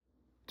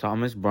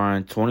Thomas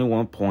Bryant,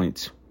 21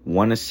 points,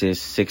 1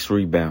 assist, 6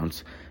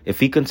 rebounds. If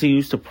he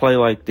continues to play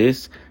like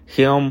this,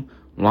 him,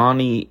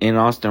 Lonnie, and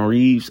Austin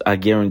Reeves, I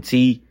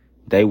guarantee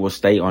they will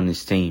stay on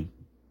this team.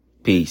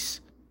 Peace.